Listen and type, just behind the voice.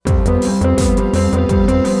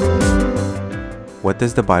What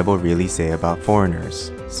does the Bible really say about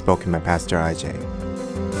foreigners? Spoken by Pastor IJ.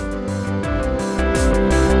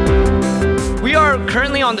 We are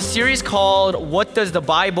currently on the series called What Does the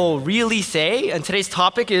Bible Really Say? And today's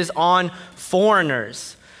topic is on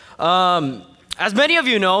foreigners. As many of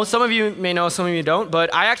you know, some of you may know, some of you don't,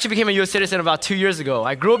 but I actually became a U.S. citizen about 2 years ago.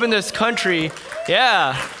 I grew up in this country.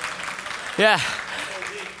 Yeah.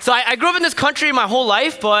 So I grew up in this country my whole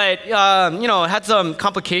life, but it had some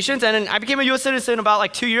complications, and I became a U.S. citizen about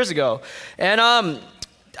like 2 years ago. And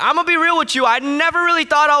I'm gonna be real with you, I never really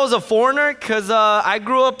thought I was a foreigner because I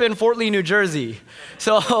grew up in Fort Lee, New Jersey.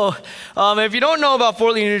 So if you don't know about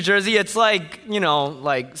Fort Lee, New Jersey, it's like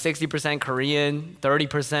 60% Korean,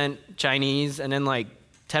 30% Chinese, and then like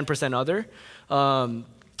 10% other.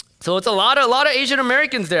 So it's a lot of Asian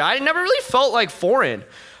Americans there. I never really felt like foreign.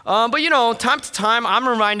 But time to time, I'm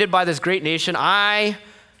reminded by this great nation, I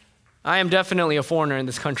am definitely a foreigner in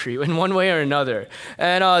this country in one way or another.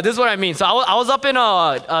 And this is what I mean. So I was up in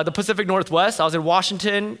the Pacific Northwest. I was in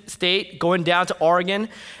Washington State, going down to Oregon.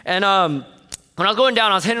 And when I was going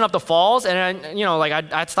down, I was hitting up the falls. And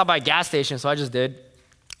I'd stop by a gas station, so I just did.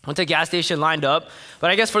 Went to a gas station, lined up. But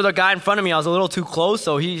I guess for the guy in front of me, I was a little too close,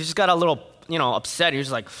 so he just got a little upset. He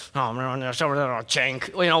was like, oh,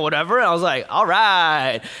 jank, whatever. And I was like, all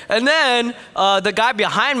right. And then the guy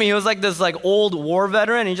behind me, he was like this old war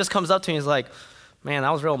veteran. He just comes up to me. He's like, man, that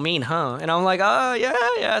was real mean, huh? And I'm like, oh,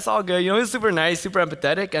 yeah, it's all good. He's super nice, super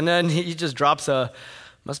empathetic. And then he just drops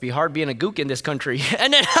must be hard being a gook in this country.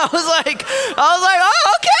 And then I was like,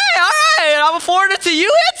 oh, okay, all right. I'm a foreigner to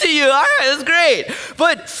you and to you. All right, that's great.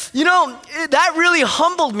 But, that really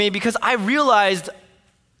humbled me because I realized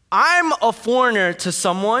I'm a foreigner to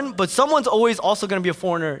someone, but someone's always also going to be a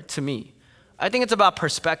foreigner to me. I think it's about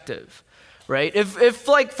perspective, right? If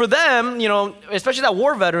like for them, especially that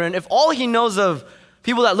war veteran, if all he knows of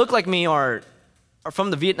people that look like me are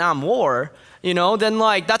from the Vietnam War, then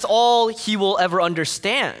like that's all he will ever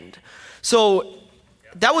understand. So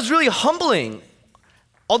that was really humbling.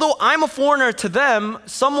 Although I'm a foreigner to them,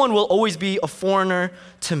 someone will always be a foreigner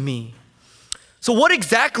to me. So what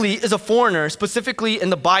exactly is a foreigner, specifically in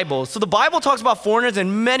the Bible? So the Bible talks about foreigners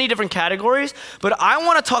in many different categories, but I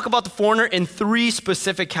want to talk about the foreigner in three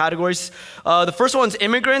specific categories. The first one is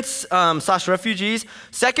immigrants / refugees.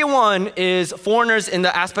 Second one is foreigners in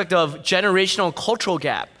the aspect of generational and cultural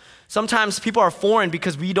gap. Sometimes people are foreign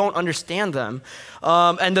because we don't understand them.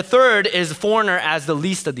 And the third is foreigner as the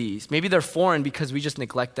least of these. Maybe they're foreign because we just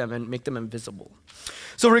neglect them and make them invisible.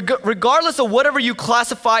 So regardless of whatever you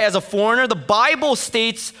classify as a foreigner, the Bible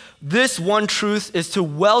states this one truth is to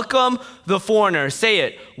welcome the foreigner. Say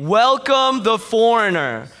it, welcome the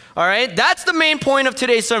foreigner. All right, that's the main point of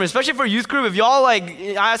today's sermon, especially for youth group. If y'all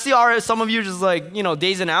I see some of you just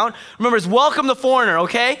dazing out. Remember, it's welcome the foreigner,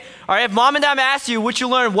 okay? All right, if mom and dad ask you what you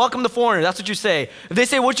learned, welcome the foreigner. That's what you say. If they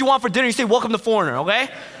say what you want for dinner, you say welcome the foreigner, okay?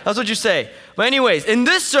 That's what you say. But anyways, in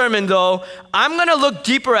this sermon though, I'm gonna look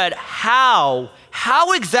deeper at how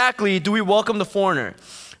exactly do we welcome the foreigner?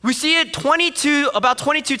 We see it about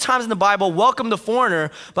 22 times in the Bible, welcome the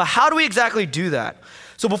foreigner, but how do we exactly do that?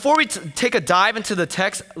 So before we take a dive into the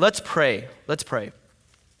text, let's pray. Let's pray.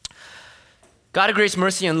 God of grace,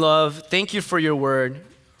 mercy, and love, thank you for your word.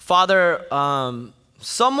 Father,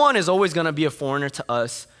 someone is always going to be a foreigner to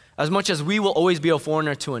us as much as we will always be a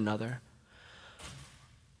foreigner to another.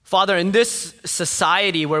 Father, in this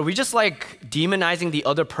society where we just like demonizing the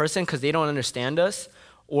other person because they don't understand us,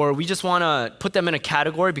 or we just want to put them in a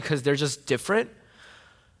category because they're just different,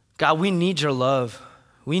 God, we need your love.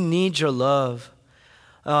 We need your love.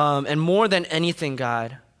 And more than anything,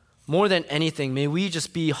 God, more than anything, may we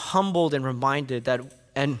just be humbled and reminded that,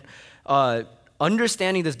 and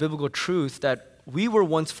understanding this biblical truth that we were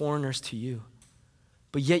once foreigners to you,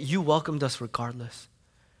 but yet you welcomed us regardless.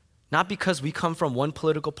 Not because we come from one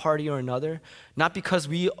political party or another, not because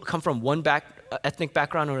we come from one ethnic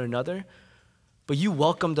background or another, but you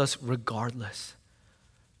welcomed us regardless.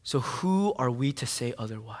 So who are we to say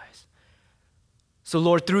otherwise? So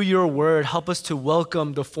Lord, through your word, help us to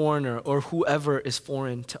welcome the foreigner or whoever is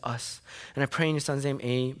foreign to us. And I pray in your son's name,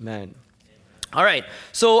 amen. All right,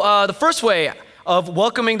 so the first way of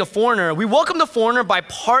welcoming the foreigner, we welcome the foreigner by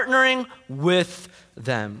partnering with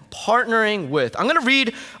them. Partnering with. I'm gonna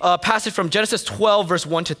read a passage from Genesis 12, verse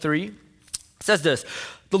 1-3. It says this,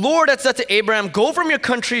 the Lord had said to Abraham, go from your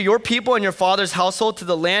country, your people, and your father's household to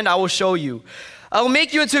the land I will show you. I will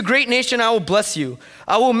make you into a great nation. I will bless you.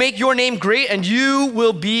 I will make your name great and you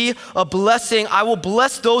will be a blessing. I will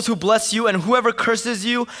bless those who bless you, and whoever curses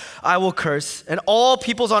you, I will curse. And all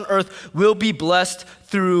peoples on earth will be blessed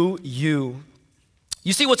through you.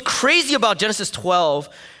 You see, what's crazy about Genesis 12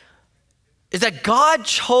 is that God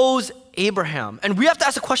chose Abraham. And we have to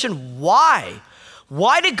ask the question, why?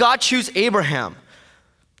 Why did God choose Abraham?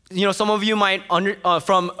 You know, some of you might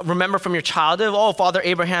remember from your childhood, oh, Father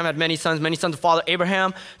Abraham had many sons of Father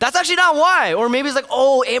Abraham. That's actually not why. Or maybe it's like,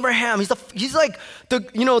 oh, Abraham, he's like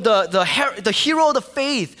the hero of the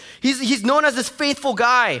faith. He's known as this faithful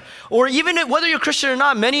guy. Or even whether you're Christian or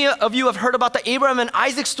not, many of you have heard about the Abraham and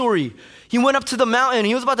Isaac story. He went up to the mountain.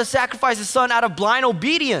 He was about to sacrifice his son out of blind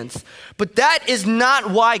obedience. But that is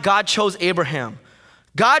not why God chose Abraham.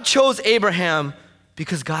 God chose Abraham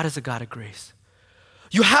because God is a God of grace.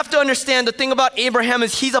 You have to understand the thing about Abraham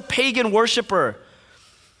is he's a pagan worshiper.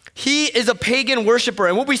 He is a pagan worshiper.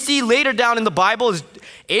 And what we see later down in the Bible is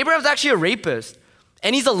Abraham's actually a rapist.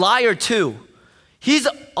 And he's a liar too. He's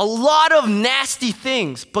a lot of nasty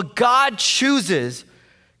things. But God chooses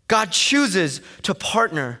to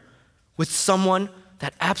partner with someone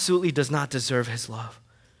that absolutely does not deserve his love.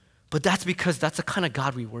 But that's because that's the kind of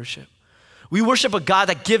God we worship. We worship a God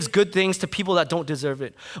that gives good things to people that don't deserve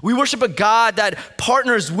it. We worship a God that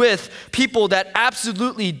partners with people that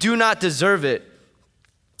absolutely do not deserve it.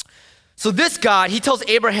 So this God, he tells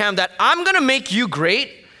Abraham that I'm gonna make you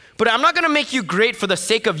great, but I'm not gonna make you great for the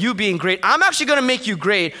sake of you being great. I'm actually gonna make you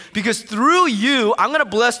great because through you, I'm gonna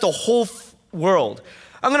bless the whole world.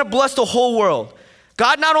 I'm gonna bless the whole world.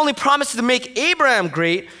 God not only promises to make Abraham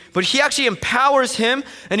great, but he actually empowers him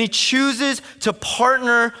and he chooses to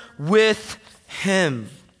partner with him.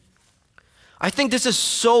 I think this is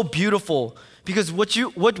so beautiful because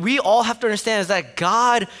what we all have to understand is that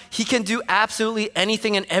God, he can do absolutely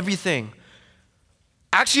anything and everything.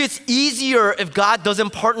 Actually, it's easier if God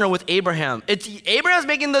doesn't partner with Abraham. Abraham's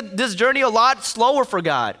making this journey a lot slower for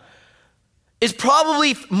God. It's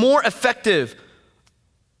probably more effective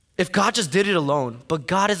if God just did it alone. But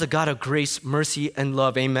God is a God of grace, mercy, and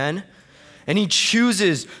love. Amen? And he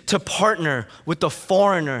chooses to partner with the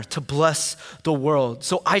foreigner to bless the world.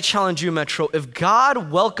 So I challenge you, Metro, if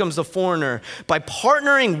God welcomes the foreigner by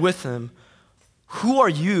partnering with him, who are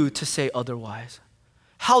you to say otherwise?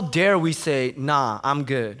 How dare we say, nah, I'm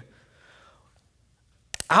good?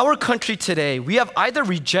 Our country today, we have either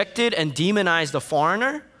rejected and demonized the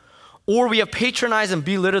foreigner, or we have patronized and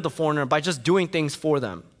belittled the foreigner by just doing things for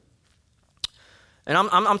them. And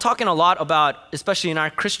I'm talking a lot about, especially in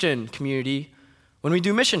our Christian community, when we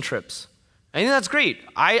do mission trips. I think that's great.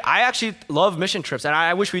 I actually love mission trips, and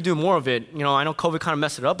I wish we do more of it. You know, I know COVID kind of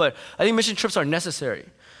messed it up, but I think mission trips are necessary.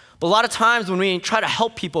 But a lot of times when we try to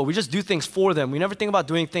help people, we just do things for them. We never think about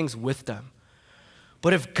doing things with them.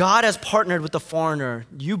 But if God has partnered with the foreigner,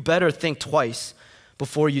 you better think twice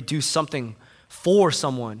before you do something for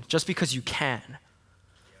someone just because you can.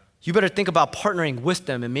 You better think about partnering with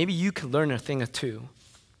them, and maybe you could learn a thing or two.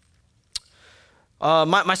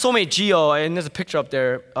 My soulmate, Gio, and there's a picture up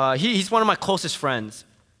there, he's one of my closest friends.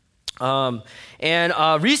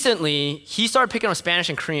 Recently, he started picking up Spanish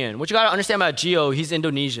and Korean. What you gotta understand about Gio, he's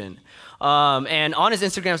Indonesian. And on his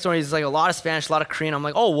Instagram story, he's like a lot of Spanish, a lot of Korean. I'm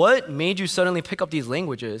like, oh, what made you suddenly pick up these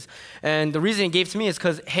languages? And the reason he gave to me is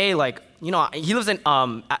because, hey, like, you know, he lives in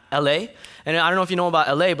LA, and I don't know if you know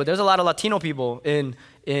about LA, but there's a lot of Latino people in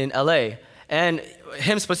LA. And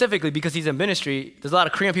him specifically, because he's in ministry, there's a lot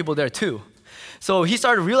of Korean people there too. So he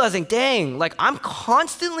started realizing, dang, like I'm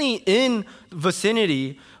constantly in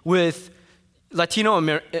vicinity with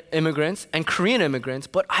Latino immigrants and Korean immigrants,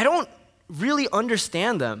 but I don't really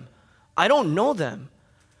understand them. I don't know them.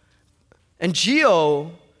 And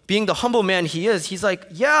Gio, being the humble man he is, he's like,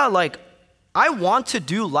 yeah, like I want to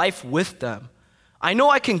do life with them. I know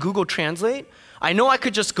I can Google Translate. I know I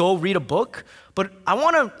could just go read a book, but I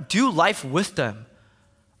want to do life with them.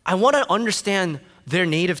 I want to understand their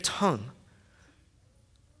native tongue.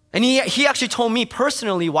 And he actually told me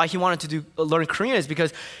personally why he wanted to learn Korean is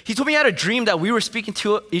because he told me he had a dream that we were speaking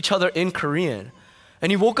to each other in Korean.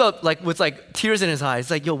 And he woke up like with like tears in his eyes,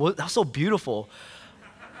 like, yo, that was so beautiful.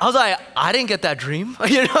 I was like, I didn't get that dream,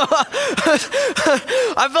 you know?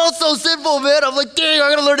 I felt so sinful, man. I'm like, dang, I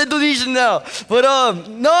gotta learn Indonesian now. But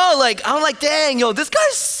no, like, I'm like, dang, yo, this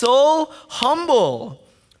guy's so humble,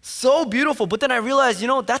 so beautiful. But then I realized, you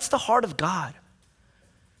know, that's the heart of God.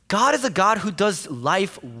 God is a God who does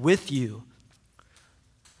life with you.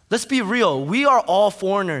 Let's be real. We are all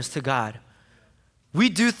foreigners to God. We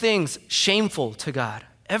do things shameful to God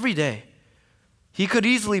every day. He could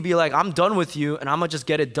easily be like, I'm done with you and I'm gonna just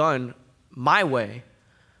get it done my way.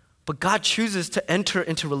 But God chooses to enter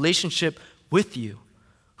into relationship with you.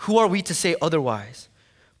 Who are we to say otherwise?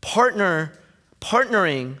 Partnering,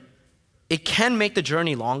 it can make the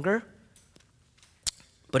journey longer,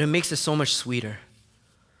 but it makes it so much sweeter.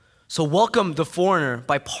 So welcome the foreigner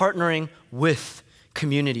by partnering with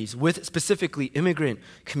communities, with specifically immigrant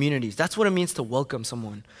communities. That's what it means to welcome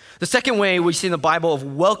someone. The second way we see in the Bible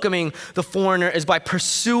of welcoming the foreigner is by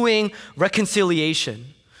pursuing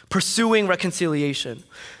reconciliation. Pursuing reconciliation.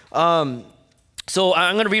 So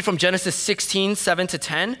I'm going to read from Genesis 16, 7 to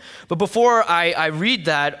 10. But before I read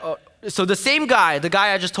that, so the same guy, the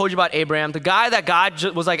guy I just told you about, Abraham, the guy that God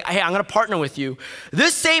was like, hey, I'm going to partner with you.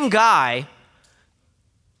 This same guy,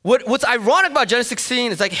 what's ironic about Genesis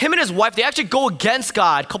 16 is like him and his wife, they actually go against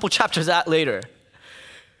God a couple chapters later.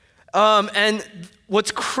 And what's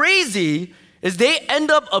crazy is they end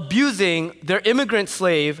up abusing their immigrant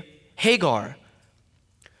slave, Hagar.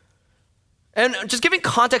 And just giving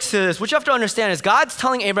context to this, what you have to understand is God's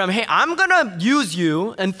telling Abraham, hey, I'm going to use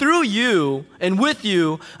you, and through you and with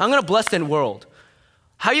you, I'm going to bless the world.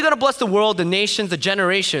 How are you going to bless the world, the nations, the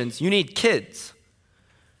generations? You need kids.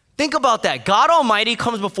 Think about that. God Almighty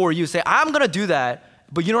comes before you, say, I'm going to do that,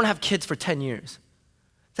 but you don't have kids for 10 years.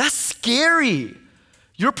 That's scary.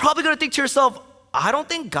 You're probably going to think to yourself, I don't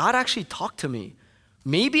think God actually talked to me.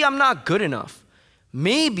 Maybe I'm not good enough.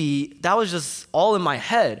 Maybe that was just all in my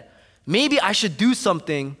head. Maybe I should do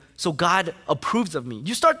something so God approves of me.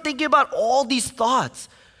 You start thinking about all these thoughts.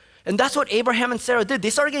 And that's what Abraham and Sarah did.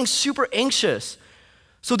 They started getting super anxious.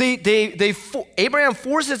 So Abraham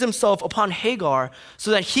forces himself upon Hagar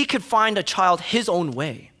so that he could find a child his own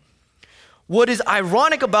way. What is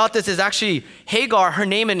ironic about this is actually Hagar, her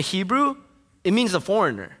name in Hebrew, it means the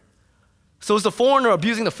foreigner. So it's the foreigner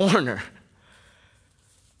abusing the foreigner.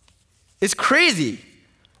 It's crazy,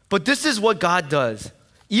 but this is what God does.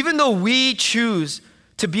 Even though we choose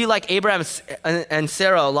to be like Abraham and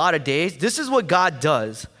Sarah a lot of days, this is what God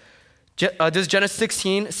does. This is Genesis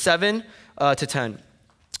 16, 7 to 10.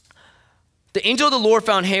 The angel of the Lord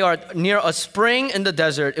found Hagar near a spring in the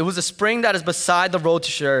desert. It was a spring that is beside the road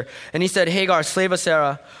to Shur. And he said, Hagar, slave of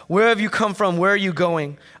Sarah, where have you come from? Where are you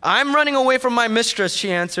going? I'm running away from my mistress,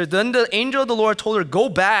 she answered. Then the angel of the Lord told her, go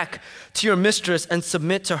back to your mistress and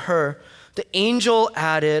submit to her. The angel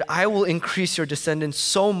added, I will increase your descendants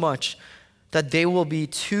so much that they will be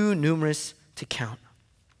too numerous to count.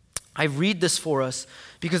 I read this for us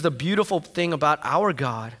because the beautiful thing about our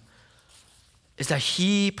God is that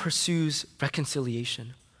he pursues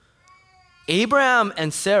reconciliation. Abraham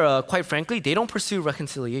and Sarah, quite frankly, they don't pursue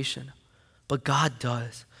reconciliation, but God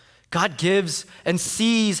does. God gives and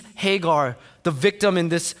sees Hagar, the victim in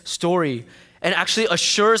this story, and actually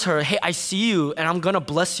assures her, hey, I see you and I'm gonna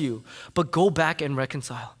bless you, but go back and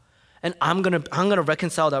reconcile. And I'm gonna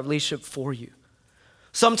reconcile that relationship for you.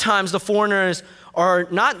 Sometimes the foreigners are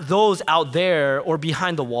not those out there or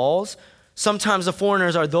behind the walls. Sometimes the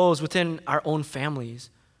foreigners are those within our own families,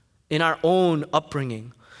 in our own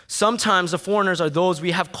upbringing. Sometimes the foreigners are those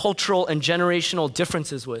we have cultural and generational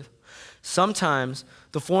differences with. Sometimes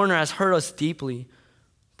the foreigner has hurt us deeply,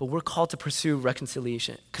 but we're called to pursue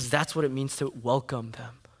reconciliation because that's what it means to welcome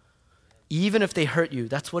them. Even if they hurt you,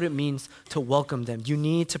 that's what it means to welcome them. You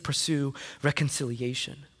need to pursue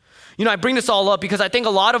reconciliation. You know, I bring this all up because I think a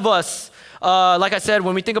lot of us, like I said,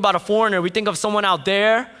 when we think about a foreigner, we think of someone out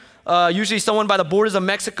there, usually someone by the borders of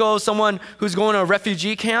Mexico, someone who's going to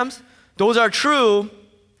refugee camps. Those are true,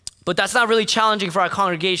 but that's not really challenging for our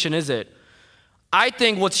congregation, is it? I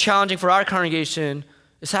think what's challenging for our congregation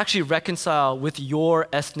is actually reconcile with your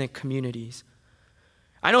ethnic communities.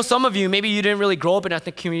 I know some of you, maybe you didn't really grow up in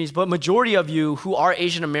ethnic communities, but majority of you who are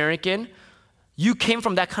Asian American, you came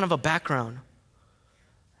from that kind of a background.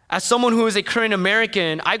 As someone who is a Korean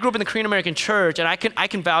American, I grew up in the Korean American church, and I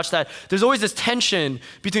can vouch that there's always this tension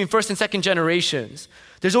between first and second generations.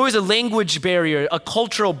 There's always a language barrier, a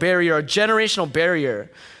cultural barrier, a generational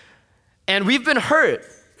barrier. And we've been hurt,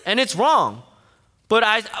 and it's wrong. But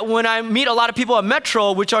when I meet a lot of people at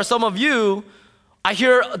Metro, which are some of you, I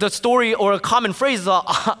hear the story or a common phrase,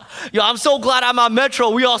 I'm so glad I'm at Metro,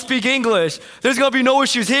 we all speak English. There's gonna be no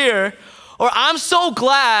issues here. Or I'm so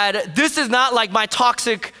glad this is not like my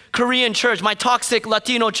toxic Korean church, my toxic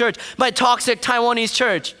Latino church, my toxic Taiwanese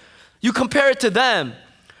church. You compare it to them.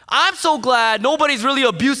 I'm so glad nobody's really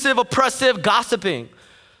abusive, oppressive, gossiping.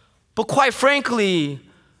 But quite frankly,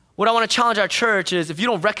 what I want to challenge our church is if you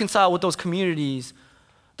don't reconcile with those communities,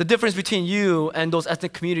 the difference between you and those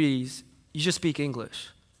ethnic communities, you just speak English.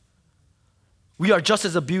 We are just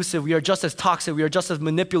as abusive, we are just as toxic, we are just as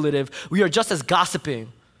manipulative, we are just as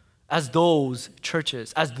gossiping as those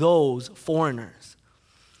churches, as those foreigners.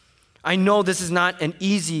 I know this is not an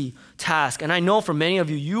easy task, and I know for many of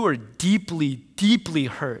you, you are deeply, deeply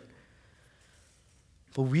hurt.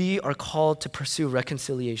 But we are called to pursue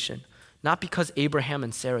reconciliation, not because Abraham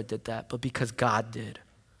and Sarah did that, but because God did.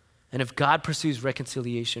 And if God pursues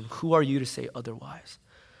reconciliation, who are you to say otherwise?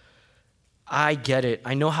 I get it.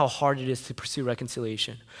 I know how hard it is to pursue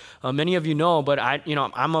reconciliation. Many of you know, but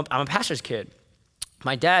I'm a pastor's kid.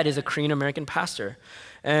 My dad is a Korean American pastor.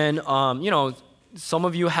 And, some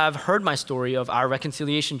of you have heard my story of our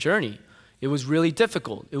reconciliation journey. It was really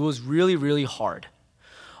difficult. It was really, really hard.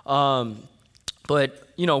 But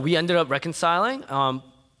we ended up reconciling.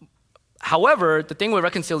 However, the thing with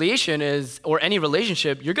reconciliation is, or any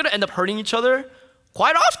relationship, you're going to end up hurting each other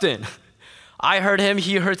quite often. I hurt him,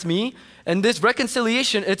 he hurts me. And this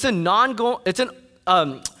reconciliation, it's a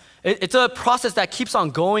process that keeps on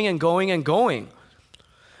going and going and going.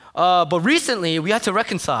 But recently, we had to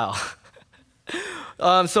reconcile.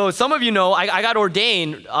 So some of you know, I got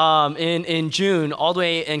ordained in June, all the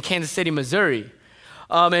way in Kansas City, Missouri.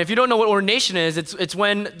 And if you don't know what ordination is, it's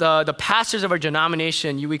when the pastors of our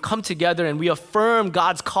denomination, we come together and we affirm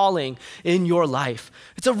God's calling in your life.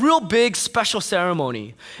 It's a real big, special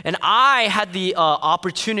ceremony. And I had the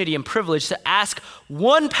opportunity and privilege to ask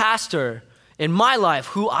one pastor in my life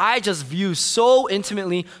who I just view so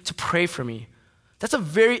intimately to pray for me. That's a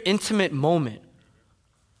very intimate moment.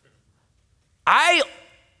 I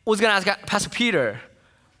was going to ask Pastor Peter,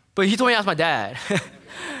 but he told me to ask my dad.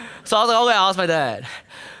 So I was like, okay, I'll ask my dad.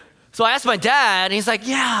 So I asked my dad, and he's like,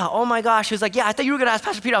 yeah, oh my gosh. He was like, yeah, I thought you were going to ask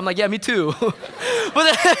Pastor Peter. I'm like, yeah, me too.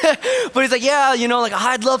 but he's like, yeah,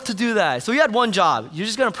 I'd love to do that. So he had one job. You're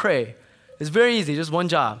just going to pray. It's very easy, just one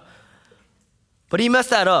job. But he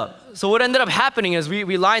messed that up. So what ended up happening is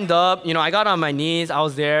we lined up. I got on my knees. I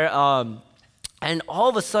was there. And all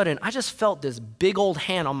of a sudden, I just felt this big old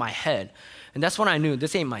hand on my head. And that's when I knew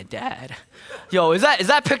this ain't my dad. Yo, is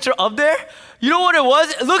that picture up there? You know what it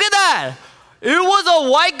was? Look at that. It was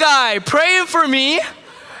a white guy praying for me.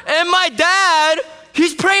 And my dad,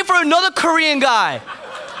 he's praying for another Korean guy.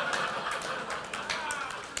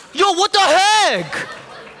 Yo, what the heck?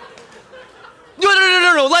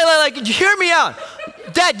 No. Like, hear me out.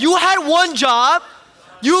 Dad, you had one job.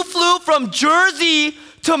 You flew from Jersey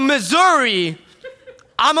to Missouri.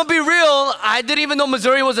 I'm gonna be real, I didn't even know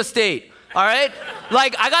Missouri was a state. All right?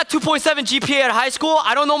 Like, I got 2.7 GPA at high school.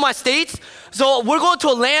 I don't know my states. So we're going to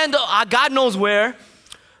a land, God knows where.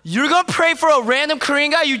 You're going to pray for a random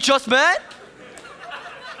Korean guy you just met?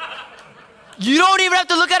 You don't even have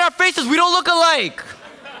to look at our faces. We don't look alike.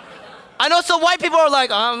 I know some white people are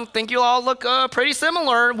like, think you all look pretty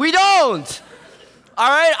similar. We don't. All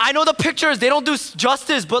right? I know the pictures. They don't do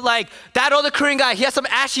justice. But like, that other Korean guy, he has some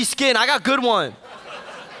ashy skin. I got good one.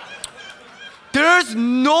 There's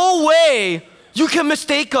no way you can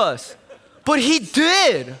mistake us. But he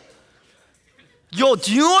did. Yo,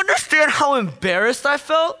 do you understand how embarrassed I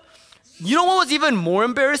felt? You know what was even more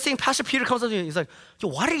embarrassing? Pastor Peter comes up to me, he's like, yo,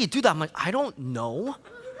 why did you do that? I'm like, I don't know.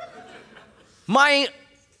 My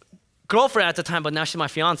girlfriend at the time, but now she's my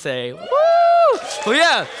fiance. Woo! Well,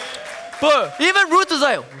 yeah. But even Ruth was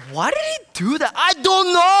like, why did he do that? I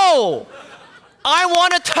don't know. I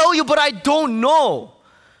want to tell you, but I don't know.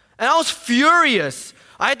 And I was furious.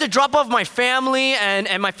 I had to drop off my family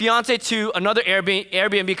and my fiance to another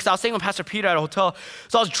Airbnb because I was staying with Pastor Peter at a hotel.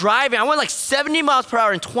 So I was driving. I went like 70 miles per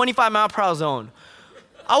hour in 25 mile per hour zone.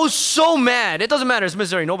 I was so mad. It doesn't matter. It's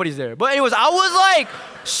Missouri. Nobody's there. But anyways, I was like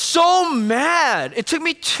so mad. It took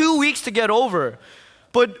me 2 weeks to get over.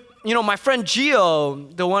 But my friend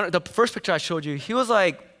Gio, the first picture I showed you, he was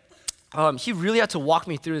like, he really had to walk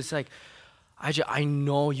me through this. Like, I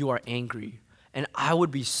know you are angry. And I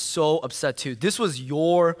would be so upset too. This was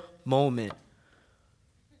your moment.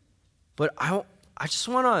 But I just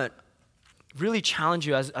want to really challenge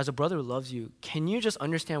you as a brother who loves you. Can you just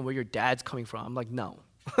understand where your dad's coming from? I'm like, no.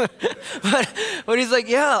 but he's like,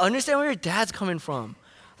 yeah, understand where your dad's coming from.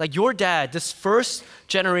 Like your dad, this first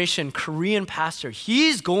generation Korean pastor,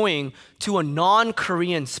 he's going to a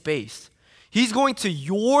non-Korean space. He's going to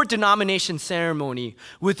your denomination ceremony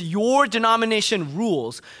with your denomination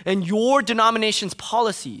rules and your denomination's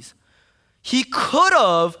policies. He could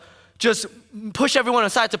have just pushed everyone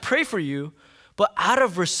aside to pray for you, but out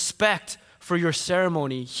of respect for your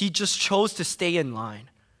ceremony, he just chose to stay in line.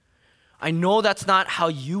 I know that's not how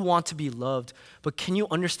you want to be loved, but can you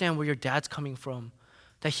understand where your dad's coming from?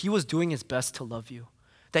 That he was doing his best to love you.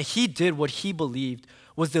 That he did what he believed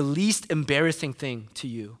was the least embarrassing thing to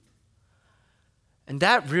you. And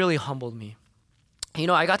that really humbled me.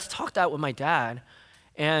 I got to talk that with my dad,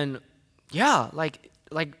 and yeah, like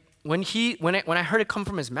when I heard it come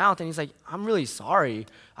from his mouth, and he's like, "I'm really sorry.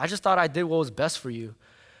 I just thought I did what was best for you."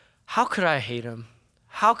 How could I hate him?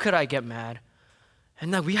 How could I get mad?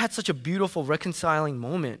 And that we had such a beautiful reconciling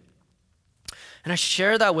moment. And I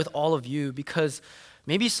share that with all of you because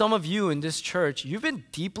Maybe some of you in this church, you've been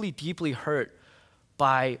deeply, deeply hurt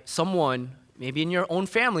by someone, maybe in your own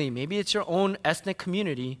family, maybe it's your own ethnic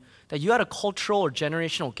community, that you had a cultural or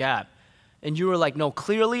generational gap. And you were like, no,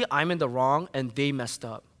 clearly I'm in the wrong and they messed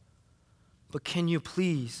up. But can you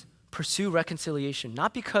please pursue reconciliation?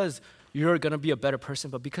 Not because you're going to be a better person,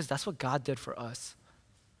 but because that's what God did for us.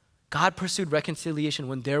 God pursued reconciliation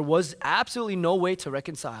when there was absolutely no way to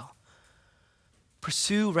reconcile.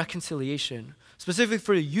 Pursue reconciliation. Specifically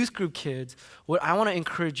for the youth group kids, what I want to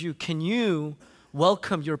encourage you, can you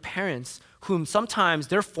welcome your parents whom sometimes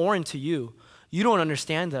they're foreign to you? You don't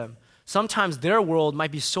understand them. Sometimes their world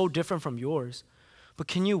might be so different from yours. But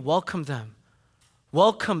can you welcome them?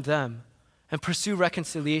 Welcome them and pursue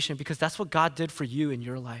reconciliation because that's what God did for you in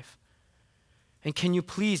your life. And can you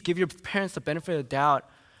please give your parents the benefit of the doubt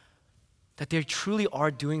that they truly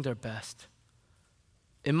are doing their best?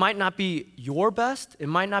 It might not be your best, it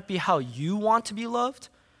might not be how you want to be loved,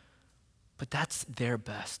 but that's their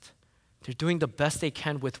best. They're doing the best they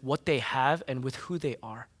can with what they have and with who they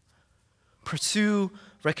are. Pursue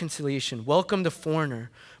reconciliation. Welcome the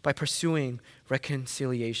foreigner by pursuing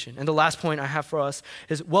reconciliation. And the last point I have for us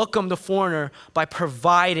is welcome the foreigner by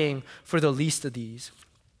providing for the least of these.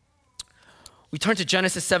 We turn to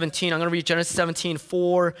Genesis 17. I'm going to read Genesis 17,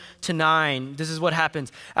 4-9. This is what happens.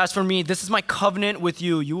 As for me, this is my covenant with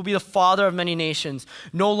you. You will be the father of many nations.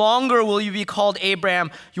 No longer will you be called Abraham.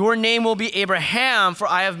 Your name will be Abraham, for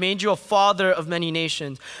I have made you a father of many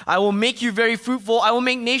nations. I will make you very fruitful. I will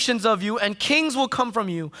make nations of you, and kings will come from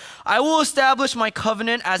you. I will establish my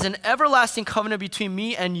covenant as an everlasting covenant between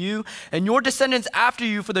me and you and your descendants after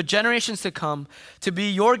you for the generations to come, to be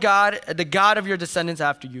your God, the God of your descendants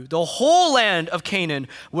after you. The whole land of Canaan,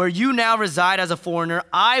 where you now reside as a foreigner,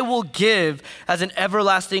 I will give as an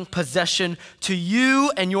everlasting possession to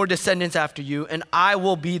you and your descendants after you, and I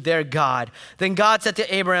will be their God. Then God said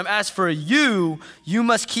to Abraham, as for you, you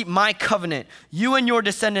must keep my covenant, you and your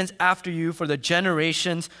descendants after you for the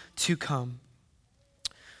generations to come.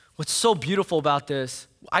 What's so beautiful about this,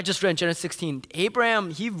 I just read Genesis 16,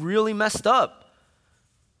 Abraham, he really messed up.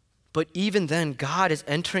 But even then, God is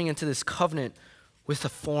entering into this covenant with a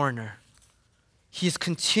foreigner. He is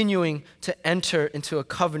continuing to enter into a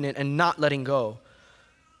covenant and not letting go.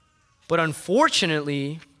 But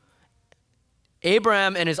unfortunately,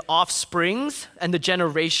 Abraham and his offsprings and the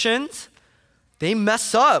generations, they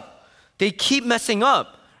mess up. They keep messing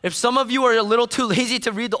up. If some of you are a little too lazy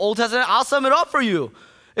to read the Old Testament, I'll sum it up for you.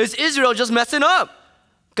 It's Israel just messing up.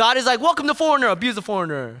 God is like, welcome the foreigner, abuse the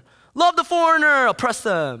foreigner. Love the foreigner, oppress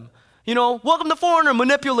them. Welcome the foreigner,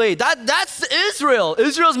 manipulate. That's Israel.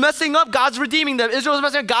 Israel's messing up, God's redeeming them. Israel's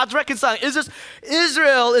messing up, God's reconciling.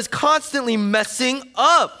 Israel is constantly messing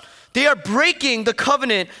up. They are breaking the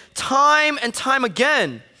covenant time and time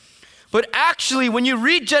again. But actually, when you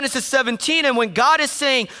read Genesis 17 and when God is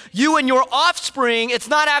saying you and your offspring, it's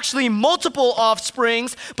not actually multiple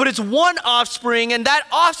offsprings, but it's one offspring, and that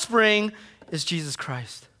offspring is Jesus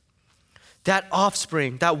Christ. That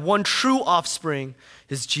offspring, that one true offspring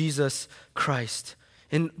is Jesus Christ.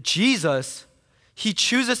 And Jesus, he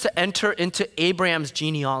chooses to enter into Abraham's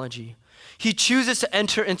genealogy. He chooses to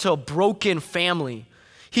enter into a broken family.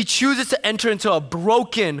 He chooses to enter into a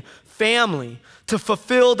broken family to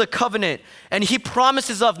fulfill the covenant. And he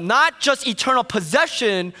promises of not just eternal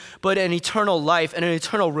possession, but an eternal life and an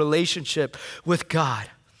eternal relationship with God.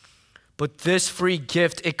 But this free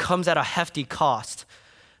gift, it comes at a hefty cost.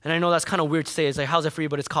 And I know that's kind of weird to say. It's like, how's it free,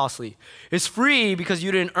 but it's costly? It's free because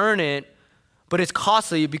you didn't earn it, but it's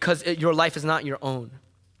costly because your life is not your own.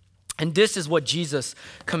 And this is what Jesus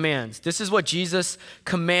commands. This is what Jesus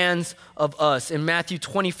commands of us in Matthew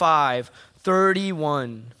 25,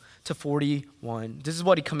 31-41. This is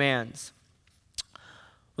what he commands.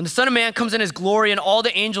 When the Son of Man comes in his glory and all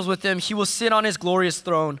the angels with him, he will sit on his glorious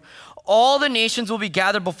throne. All the nations will be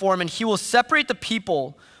gathered before him, and he will separate the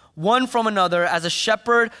people one from another, as a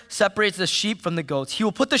shepherd separates the sheep from the goats. He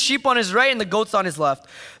will put the sheep on his right and the goats on his left.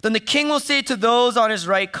 Then the king will say to those on his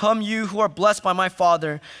right, come you who are blessed by my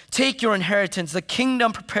Father, take your inheritance, the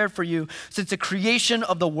kingdom prepared for you since the creation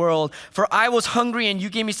of the world. For I was hungry and you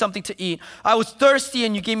gave me something to eat. I was thirsty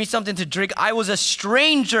and you gave me something to drink. I was a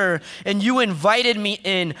stranger and you invited me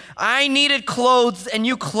in. I needed clothes and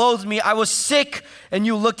you clothed me. I was sick and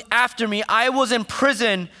you looked after me. I was in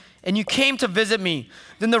prison and you came to visit me.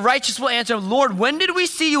 Then the righteous will answer, Lord, when did we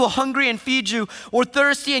see you hungry and feed you, or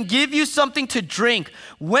thirsty and give you something to drink?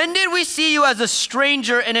 When did we see you as a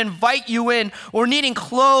stranger and invite you in, or needing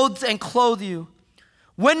clothes and clothe you?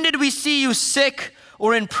 When did we see you sick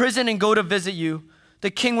or in prison and go to visit you?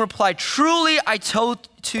 The king replied, "Truly I tell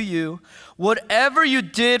to you, whatever you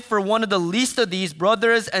did for one of the least of these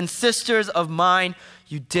brothers and sisters of mine,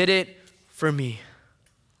 you did it for me."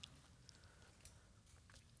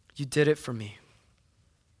 You did it for me.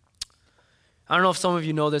 I don't know if some of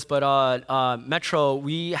you know this, but Metro,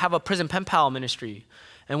 we have a prison pen pal ministry.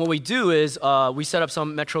 And what we do is we set up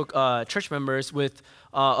some Metro church members with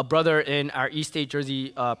a brother in our East State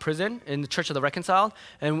Jersey prison in the Church of the Reconciled,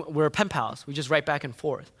 and we're pen pals. We just write back and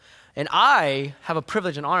forth. And I have a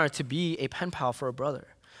privilege and honor to be a pen pal for a brother.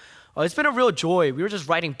 It's been a real joy. We were just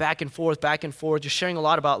writing back and forth, just sharing a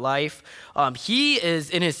lot about life. He is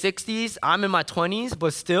in his 60s, I'm in my 20s,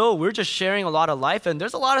 but still, we're just sharing a lot of life, and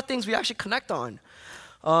there's a lot of things we actually connect on.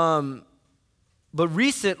 But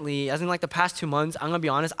recently, as in like the past 2 months, I'm gonna be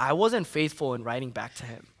honest, I wasn't faithful in writing back to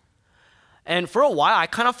him. And for a while, I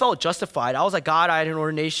kind of felt justified. I was like, God, I had an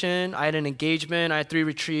ordination, I had an engagement, I had 3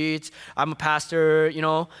 retreats, I'm a pastor, you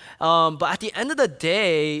know. But at the end of the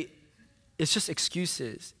day, it's just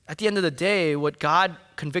excuses. At the end of the day, what God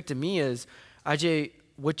convicted me is, Ajay,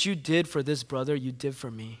 what you did for this brother, you did for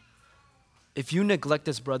me. If you neglect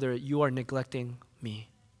this brother, you are neglecting me.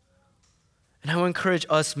 And I want to encourage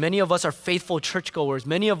us, many of us are faithful churchgoers.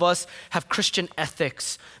 Many of us have Christian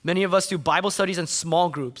ethics. Many of us do Bible studies and small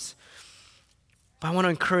groups. But I want to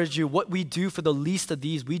encourage you, what we do for the least of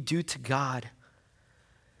these, we do to God.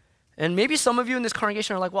 And maybe some of you in this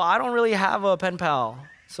congregation are like, well, I don't really have a pen pal.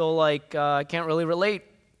 So like, I can't really relate.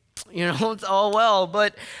 You know, it's all well.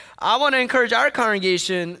 But I want to encourage our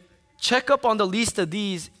congregation, check up on the least of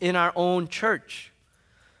these in our own church.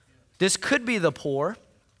 This could be the poor.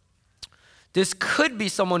 This could be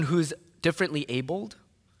someone who's differently abled.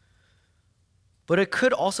 But it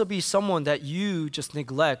could also be someone that you just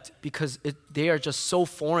neglect because they are just so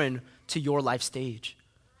foreign to your life stage.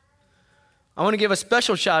 I want to give a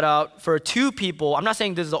special shout out for 2 people. I'm not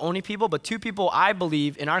saying this is the only people, but 2 people I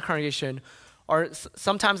believe in our congregation are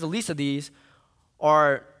sometimes the least of these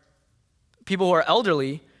are people who are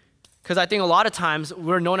elderly, because I think a lot of times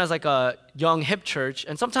we're known as like a young hip church,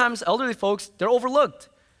 and sometimes elderly folks, they're overlooked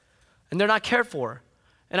and they're not cared for.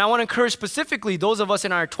 And I want to encourage specifically those of us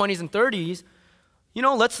in our 20s and 30s, you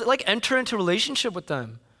know, let's like enter into a relationship with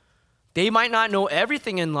them. They might not know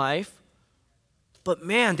everything in life, but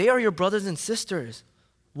man, they are your brothers and sisters.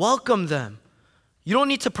 Welcome them. You don't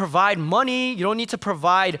need to provide money. You don't need to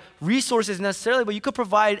provide resources necessarily, but you could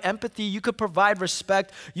provide empathy. You could provide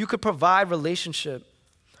respect. You could provide relationship.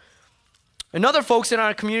 And other folks in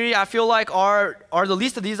our community, I feel like are the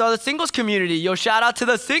least of these are the singles community. Yo, shout out to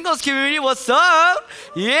the singles community. What's up?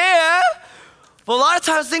 Yeah. But a lot of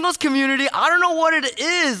times, singles community, I don't know what it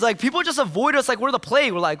is. Like, people just avoid us like we're the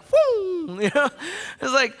plague. We're like, whoo, you know?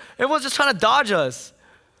 It's like everyone's just trying to dodge us.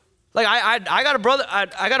 Like, I got a brother,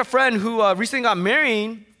 I got a friend who recently got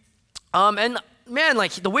married, and man,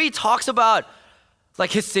 like, the way he talks about,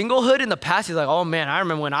 like, his singlehood in the past, he's like, oh man, I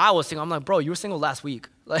remember when I was single. I'm like, bro, you were single last week.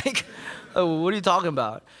 Like, what are you talking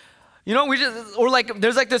about? You know, or like,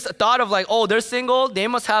 there's like this thought of like, oh, they're single, they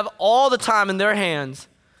must have all the time in their hands.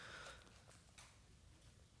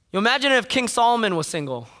 You imagine if King Solomon was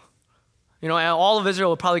single. You know, and all of Israel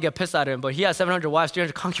would probably get pissed at him, but he has 700 wives,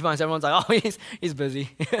 300 concubines. Everyone's like, oh, he's busy.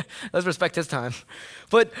 Let's respect his time.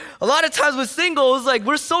 But a lot of times with singles, like,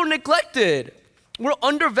 we're so neglected. We're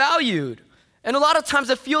undervalued. And a lot of times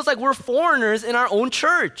it feels like we're foreigners in our own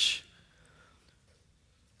church.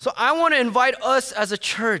 So I want to invite us as a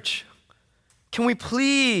church. Can we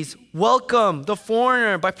please welcome the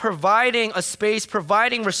foreigner by providing a space,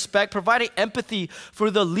 providing respect, providing empathy for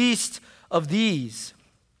the least of these?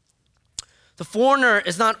 The foreigner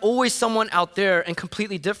is not always someone out there and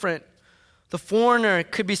completely different. The foreigner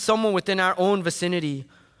could be someone within our own vicinity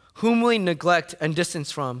whom we neglect and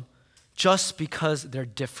distance from just because they're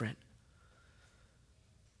different.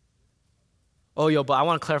 Oh, yo, but I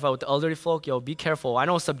want to clarify with the elderly folk, yo, be careful. I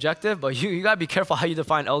know it's subjective, but you got to be careful how you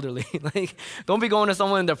define elderly. Like, don't be going to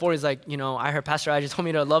someone in their 40s like, you know, I heard Pastor I just told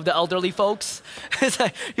me to love the elderly folks. It's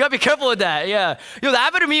like, you got to be careful with that, yeah. Yo, that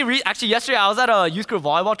happened to me, actually yesterday, I was at a youth group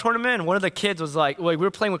volleyball tournament, and one of the kids was like, we were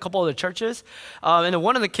playing with a couple of the churches, and then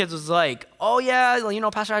one of the kids was like, oh yeah, you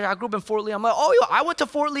know, Pastor I grew up in Fort Lee. I'm like, oh, yo, I went to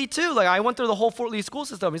Fort Lee too. Like, I went through the whole Fort Lee school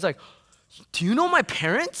system. He's like, do you know my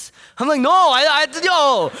parents? I'm like, no,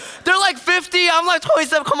 yo, they're like 50. I'm like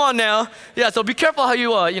 27. Come on now. Yeah, so be careful how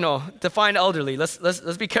you, define elderly.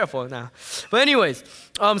 Let's be careful now. But anyways,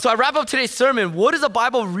 so I wrap up today's sermon. What does the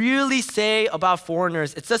Bible really say about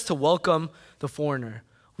foreigners? It says to welcome the foreigner.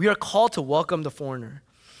 We are called to welcome the foreigner.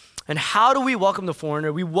 And how do we welcome the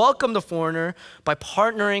foreigner? We welcome the foreigner by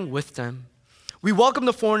partnering with them. We welcome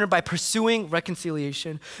the foreigner by pursuing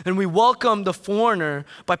reconciliation, and we welcome the foreigner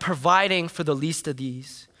by providing for the least of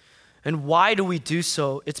these. And why do we do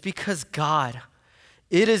so? It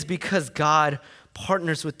is because God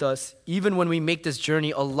partners with us even when we make this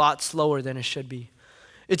journey a lot slower than it should be.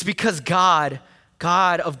 It's because God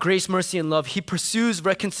of grace, mercy, and love, he pursues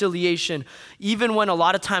reconciliation even when a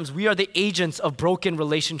lot of times we are the agents of broken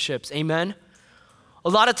relationships. Amen? A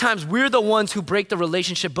lot of times we're the ones who break the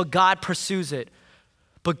relationship, but God pursues it.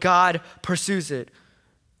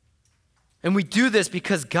 And we do this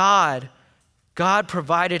because God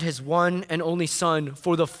provided his one and only Son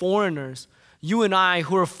for the foreigners. You and I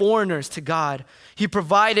who are foreigners to God. He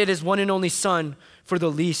provided his one and only Son for the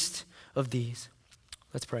least of these.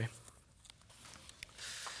 Let's pray.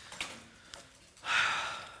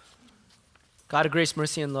 God of grace,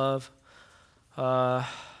 mercy, and love,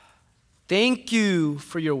 thank you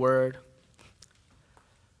for your word.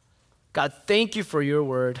 God, thank you for your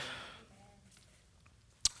word.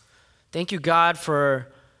 Thank you, God, for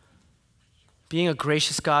being a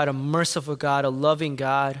gracious God, a merciful God, a loving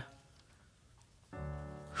God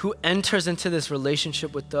who enters into this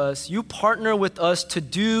relationship with us. You partner with us to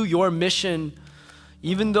do your mission,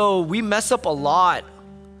 even though we mess up a lot.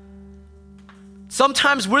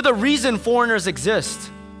 Sometimes we're the reason foreigners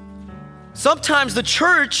exist. Sometimes the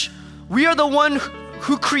church, we are the one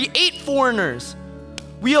who create foreigners.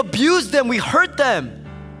 We abuse them, we hurt them.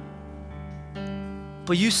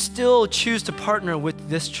 But you still choose to partner with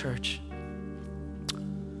this church.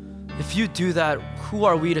 If you do that, who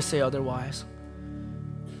are we to say otherwise?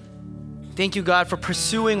 Thank you, God, for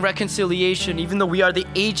pursuing reconciliation, even though we are the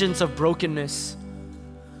agents of brokenness.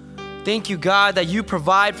 Thank you, God, that you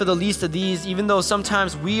provide for the least of these, even though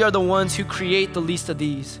sometimes we are the ones who create the least of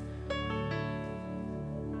these.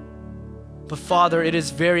 But Father, it is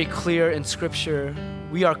very clear in Scripture,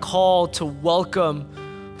 we are called to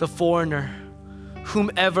welcome the foreigner,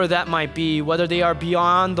 whomever that might be, whether they are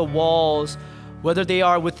beyond the walls, whether they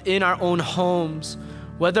are within our own homes,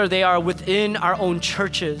 whether they are within our own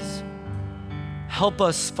churches. Help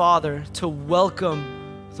us, Father, to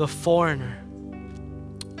welcome the foreigner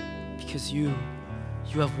because you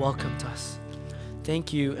have welcomed us.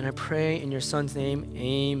 Thank you, and I pray in your Son's name,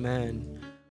 amen.